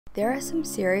There are some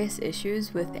serious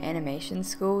issues with animation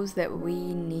schools that we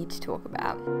need to talk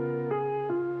about.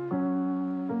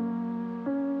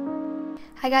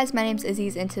 Hi guys, my name's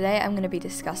Izzy, and today I'm going to be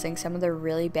discussing some of the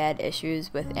really bad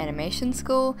issues with animation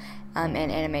school and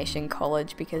animation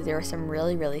college, because there are some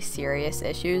really serious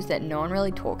issues that no one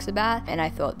really talks about, and I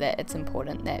thought that it's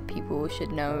important that people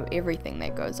should know everything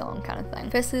that goes on, kind of thing.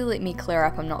 Firstly, let me clear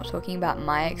up, I'm not talking about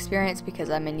my experience because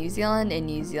I'm in New Zealand, and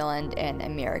New Zealand and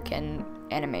American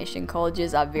animation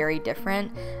colleges are very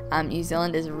different. New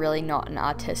Zealand is really not an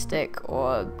artistic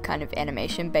or kind of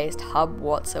animation based hub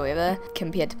whatsoever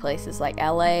compared to places like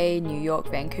LA, New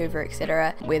York, Vancouver,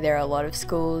 etc., where there are a lot of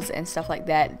schools and stuff like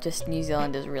that. Just New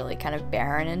Zealand is really kind of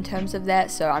barren in terms of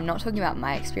that, so I'm not talking about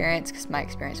my experience because my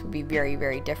experience would be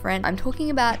very different. I'm talking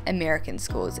about American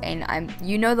schools, and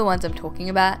you know the ones I'm talking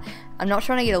about. I'm not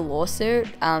trying to get a lawsuit,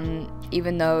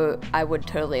 even though I would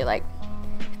totally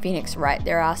Phoenix write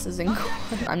their asses in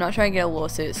court. I'm not trying to get a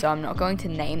lawsuit, so I'm not going to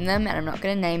name them, and I'm not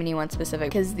going to name anyone specific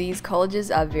because these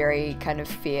colleges are very kind of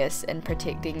fierce in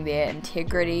protecting their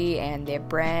integrity and their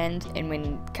brand, and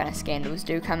when kind of scandals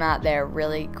do come out, they're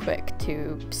really quick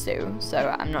to sue.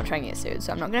 So I'm not trying to get sued,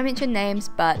 so I'm not going to mention names,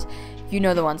 but you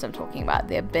know the ones I'm talking about.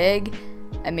 They're big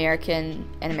American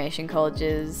animation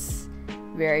colleges,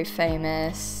 very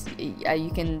famous. You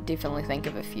can definitely think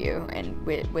of a few, and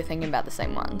we're thinking about the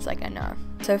same ones, I know.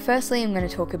 So firstly, I'm going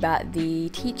to talk about the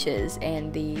teachers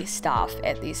and the staff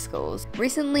at these schools.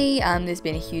 Recently, there's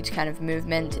been a huge kind of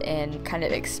movement in kind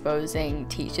of exposing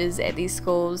teachers at these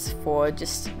schools for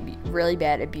just really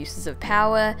bad abuses of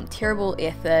power, terrible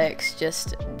ethics,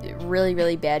 just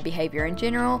really bad behavior in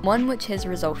general. One which has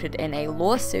resulted in a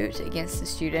lawsuit against the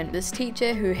student. This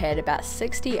teacher, who had about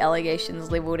 60 allegations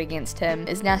leveled against him,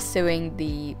 is now suing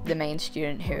the main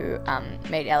student who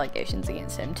made allegations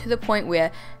against him, to the point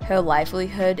where her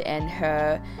livelihood and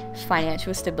her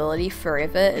financial stability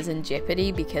forever is in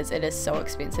jeopardy because it is so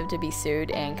expensive to be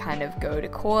sued and kind of go to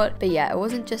court. But yeah, it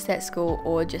wasn't just that school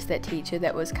or just that teacher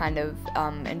that was kind of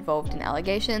involved in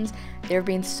allegations. There have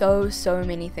been so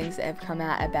many things that have come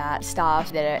out about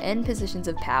staff that are in positions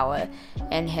of power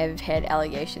and have had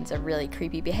allegations of really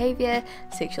creepy behavior,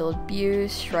 sexual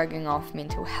abuse, shrugging off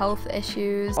mental health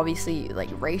issues, obviously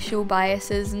racial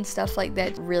biases and stuff like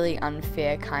that, really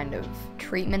unfair kind of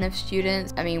treatment of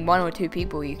students. I mean, one or two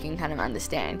people you can kind of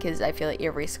understand, because I feel like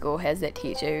every school has that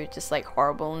teacher who's just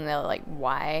horrible, and they're like,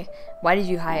 why did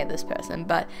you hire this person?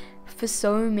 But for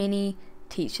so many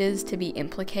teachers to be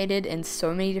implicated in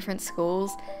so many different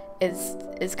schools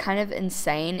is kind of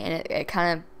insane, and it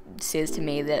kind of says to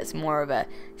me that it's more of a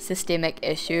systemic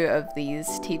issue of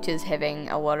these teachers having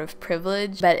a lot of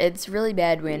privilege. But it's really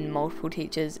bad when multiple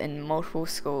teachers in multiple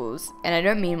schools, and I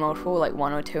don't mean multiple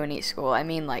one or two in each school, I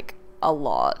mean a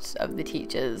lot of the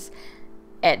teachers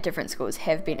at different schools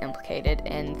have been implicated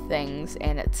in things,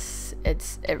 and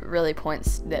it really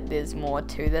points that there's more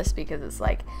to this, because it's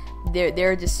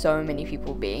there are just so many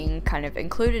people being kind of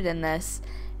included in this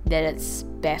that it's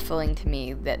baffling to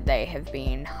me that they have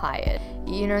been hired.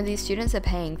 You know, these students are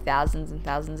paying thousands and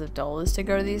thousands of dollars to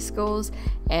go to these schools,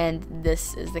 and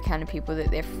this is the kind of people that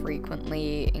they're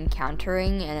frequently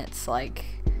encountering, and it's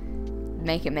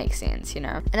make it make sense, you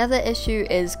know. Another issue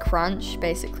is crunch.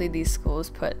 Basically, these schools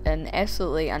put an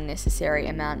absolutely unnecessary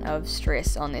amount of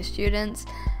stress on their students.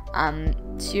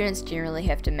 Students generally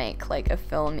have to make a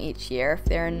film each year if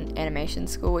they're in animation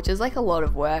school, which is a lot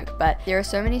of work, but there are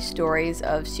so many stories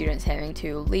of students having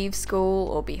to leave school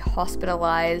or be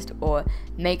hospitalized or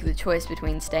make the choice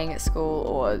between staying at school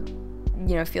or,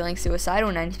 you know, feeling suicidal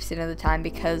 90% of the time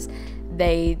because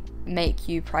they make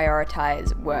you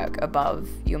prioritize work above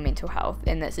your mental health,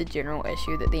 and that's a general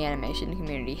issue that the animation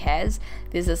community has.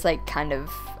 There's this kind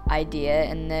of idea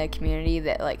in the community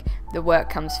that the work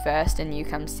comes first and you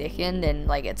come second, and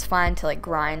it's fine to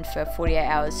grind for 48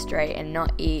 hours straight and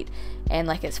not eat, and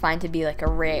it's fine to be a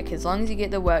wreck as long as you get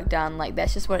the work done.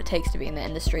 That's just what it takes to be in the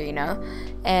industry, you know.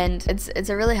 And it's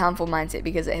a really harmful mindset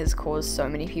because it has caused so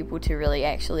many people to really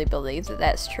actually believe that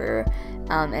that's true,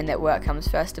 and that work comes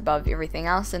first above everything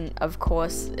else. And of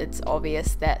course it's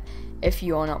obvious that if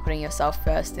you're not putting yourself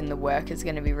first, then the work is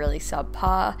going to be really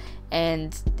subpar,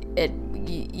 and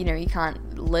you know, you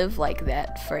can't live like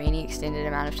that for any extended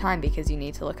amount of time because you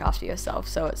need to look after yourself.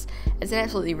 So it's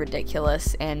absolutely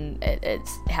ridiculous, and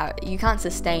it's how you can't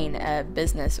sustain a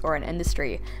business or an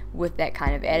industry with that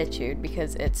kind of attitude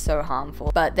because it's so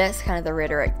harmful. But that's kind of the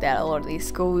rhetoric that a lot of these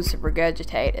schools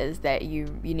regurgitate, is that you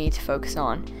need to focus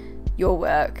on your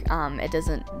work. It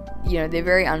doesn't, you know, they're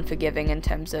very unforgiving in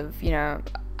terms of, you know,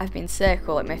 I've been sick,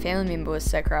 or my family member was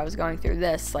sick, or I was going through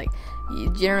this.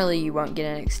 Generally you won't get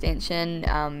an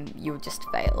extension, you'll just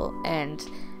fail. And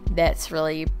that's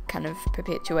really kind of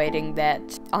perpetuating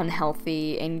that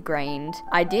unhealthy, ingrained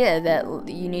idea that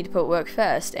you need to put work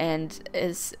first, and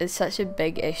is such a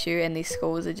big issue. And these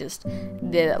schools are just,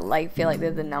 they're like, feel like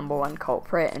they're the number one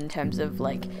culprit in terms of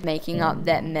like making up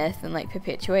that myth and like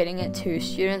perpetuating it to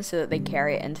students so that they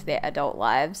carry it into their adult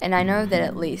lives. And I know that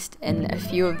at least in a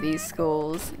few of these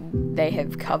schools they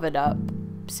have covered up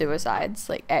suicides,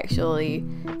 like actually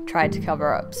tried to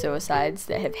cover up suicides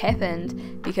that have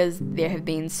happened, because there have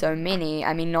been so many.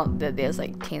 I mean, not that there's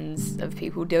like tens of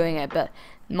people doing it, but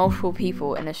multiple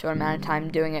people in a short amount of time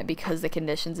doing it because the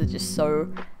conditions are just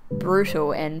so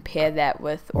brutal, and pair that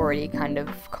with already kind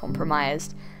of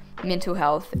compromised mental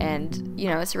health, and you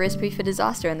know, it's a recipe for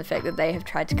disaster. And the fact that they have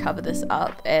tried to cover this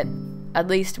up at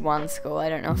least one school, I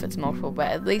don't know if it's multiple, but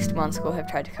at least one school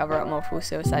have tried to cover up multiple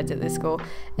suicides at their school.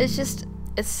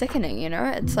 It's sickening, you know?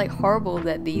 It's like horrible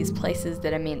that these places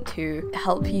that are meant to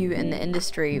help you in the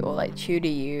industry or like tutor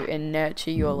you and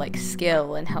nurture your like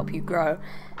skill and help you grow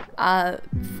are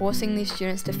forcing these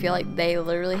students to feel like they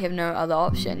literally have no other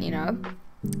option, you know?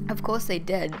 Of course they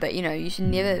did, but you know, you should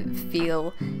never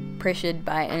feel pressured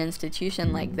by an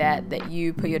institution like that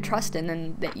you put your trust in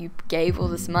and that you gave all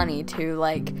this money to,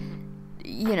 like,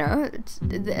 you know,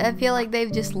 I feel like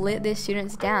they've just let their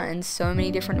students down in so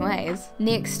many different ways.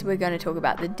 Next, we're going to talk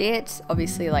about the debt.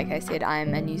 Obviously, like I said,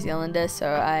 I'm a New Zealander, so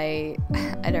I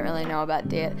don't really know about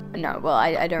debt. No, well,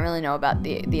 I don't really know about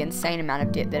the insane amount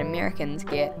of debt that Americans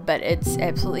get, but it's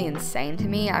absolutely insane to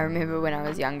me. I remember when I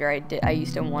was younger, I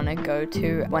used to want to go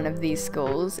to one of these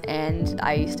schools, and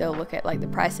I used to look at like the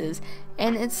prices,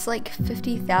 and it's like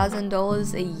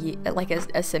 $50,000 a year, like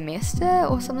a semester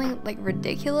or something like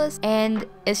ridiculous. And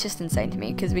it's just insane to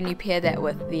me, because when you pair that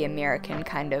with the American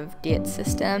kind of debt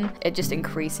system, it just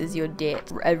increases your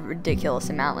debt a ridiculous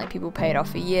amount. Like, people pay it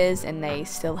off for years and they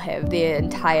still have their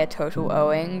entire total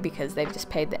owing because they've just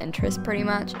paid the interest pretty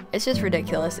much. It's just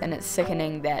ridiculous, and it's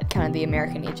sickening that kind of the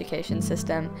American education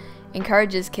system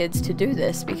encourages kids to do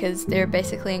this, because they're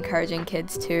basically encouraging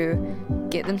kids to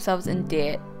get themselves in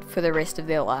debt for the rest of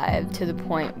their lives, to the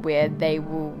point where they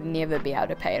will never be able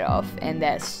to pay it off. And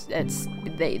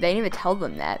they never tell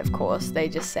them that, of course. They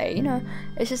just say, you know,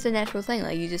 it's just a natural thing,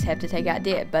 like, you just have to take out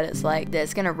debt. But it's like,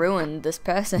 that's gonna ruin this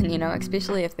person, you know,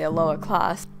 especially if they're lower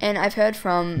class. And I've heard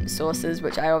from sources,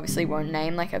 which I obviously won't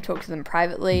name, like, I've talked to them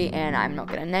privately and I'm not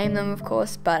gonna name them, of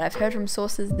course, but I've heard from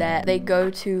sources that they go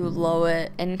to lower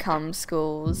income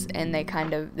schools and they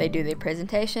do their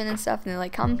presentation and stuff, and they're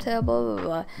like, come to blah blah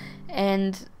blah.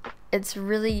 And it's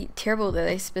really terrible that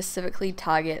they specifically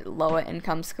target lower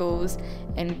income schools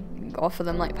and offer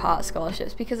them like part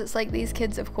scholarships, because it's like, these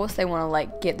kids, of course they want to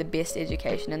like get the best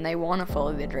education and they want to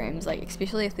follow their dreams, like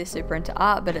especially if they're super into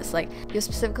art. But it's like, you're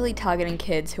specifically targeting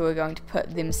kids who are going to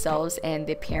put themselves and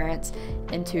their parents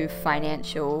into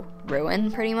financial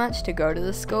ruin pretty much to go to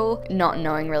the school, not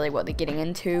knowing really what they're getting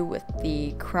into with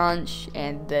the crunch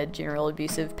and the general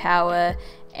abuse of power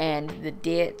and the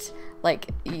debt.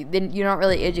 Like, then you're not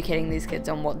really educating these kids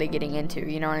on what they're getting into,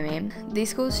 you know what I mean? These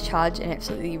schools charge an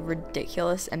absolutely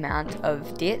ridiculous amount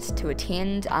of debt to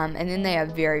attend, and then they are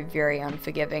very, very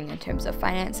unforgiving in terms of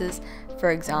finances.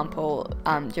 For example,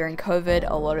 during COVID,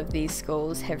 a lot of these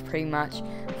schools have pretty much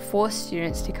forced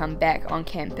students to come back on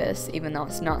campus, even though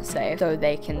it's not safe, so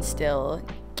they can still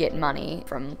get money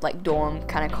from like dorm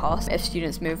kind of costs. If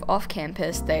students move off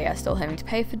campus, they are still having to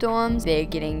pay for dorms. They're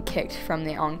getting kicked from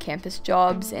their on-campus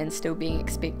jobs and still being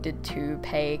expected to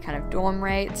pay kind of dorm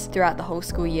rates. Throughout the whole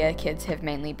school year, kids have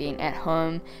mainly been at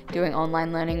home doing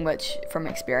online learning, which from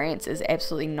experience is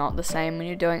absolutely not the same when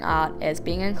you're doing art as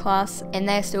being in class, and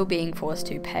they're still being forced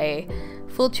to pay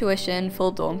full tuition, full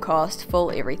dorm cost,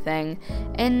 full everything.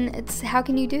 And it's, how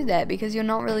can you do that? Because you're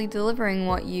not really delivering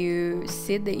what you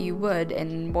said that you would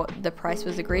and what the price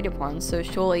was agreed upon. So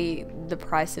surely the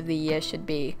price of the year should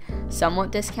be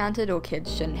somewhat discounted, or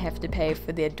kids shouldn't have to pay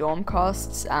for their dorm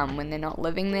costs when they're not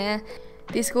living there.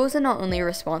 These schools are not only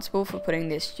responsible for putting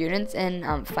their students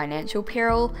in financial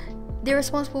peril, they're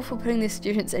responsible for putting their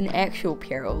students in actual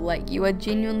peril. Like, you are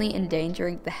genuinely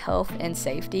endangering the health and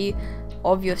safety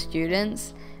of your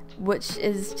students, which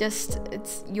is just,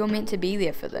 you're meant to be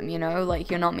there for them, you know? Like,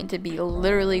 you're not meant to be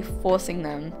literally forcing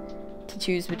them to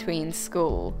choose between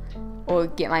school or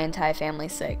get my entire family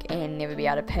sick and never be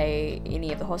able to pay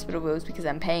any of the hospital bills because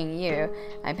I'm paying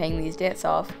these debts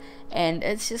off. And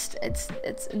it's just, it's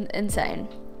insane.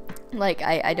 Like,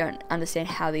 I don't understand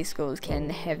how these schools can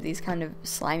have these kind of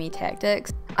slimy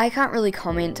tactics. I can't really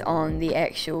comment on the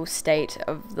actual state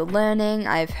of the learning.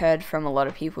 I've heard from a lot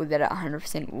of people that it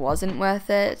 100% wasn't worth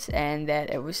it and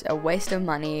that it was a waste of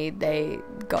money. They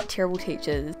got terrible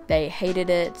teachers, they hated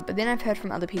it. But then I've heard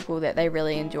from other people that they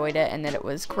really enjoyed it and that it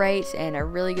was great and a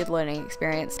really good learning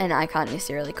experience. And I can't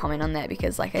necessarily comment on that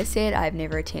because, like I said, I've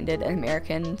never attended an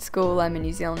American school. I'm a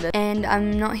New Zealander, and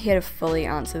I'm not here to fully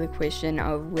answer the question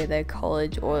of whether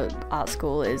college or art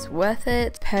school is worth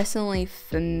it. Personally,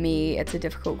 for me, it's a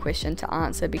difficult question to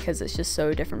answer because it's just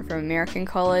so different from American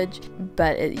college,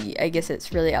 but I guess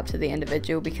it's really up to the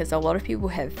individual, because a lot of people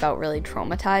have felt really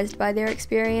traumatized by their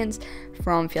experience,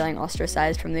 from feeling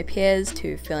ostracized from their peers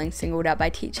to feeling singled out by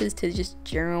teachers to just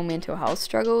general mental health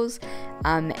struggles,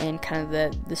 and kind of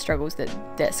the struggles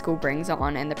that school brings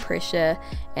on and the pressure.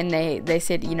 And they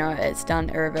said, you know, it's done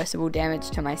irreversible damage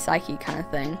to my psyche kind of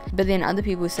thing. But then other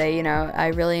people say, you know, I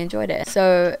really enjoyed it.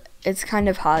 So it's kind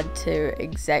of hard to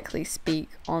exactly speak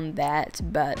on that,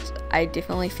 but I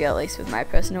definitely feel, at least with my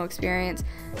personal experience,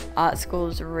 art school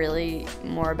is really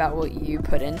more about what you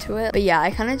put into it. But yeah, I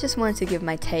kind of just wanted to give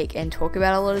my take and talk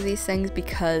about a lot of these things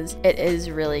because it is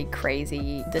really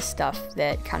crazy, the stuff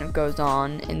that kind of goes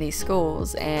on in these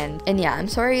schools. And yeah, I'm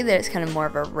sorry that it's kind of more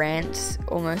of a rant,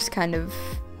 almost kind of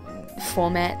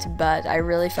format, but I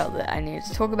really felt that I needed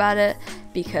to talk about it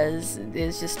because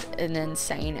there's just an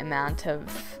insane amount of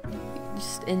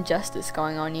just injustice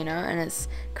going on, you know, and it's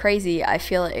crazy. I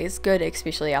feel it's good,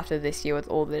 especially after this year with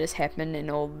all that has happened and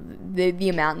all the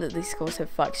amount that these schools have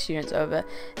fucked students over,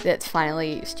 that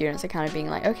finally students are kind of being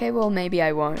like, okay, well, maybe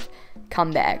I won't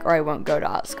come back or I won't go to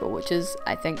art school, which is,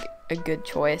 I think, a good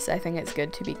choice. I think it's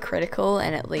good to be critical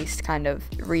and at least kind of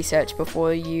research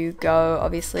before you go,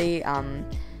 obviously.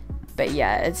 But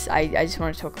yeah, I just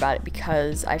want to talk about it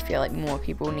because I feel like more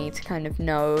people need to kind of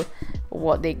know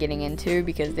what they're getting into,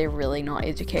 because they're really not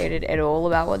educated at all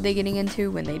about what they're getting into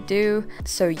when they do.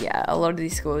 So yeah, a lot of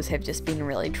these schools have just been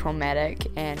really traumatic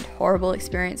and horrible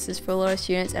experiences for a lot of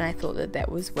students, and I thought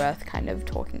that was worth kind of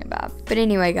talking about. But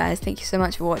anyway, guys, thank you so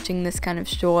much for watching this kind of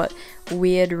short,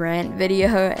 weird rant video,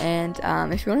 and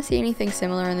if you want to see anything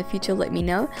similar in the future, let me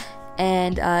know.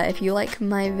 And if you like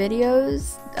my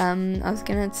videos, I was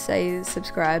gonna say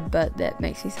subscribe, but that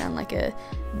makes me sound like a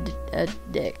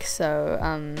dick.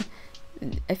 So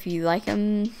if you like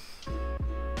them,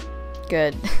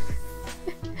 good.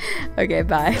 Okay,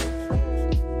 bye.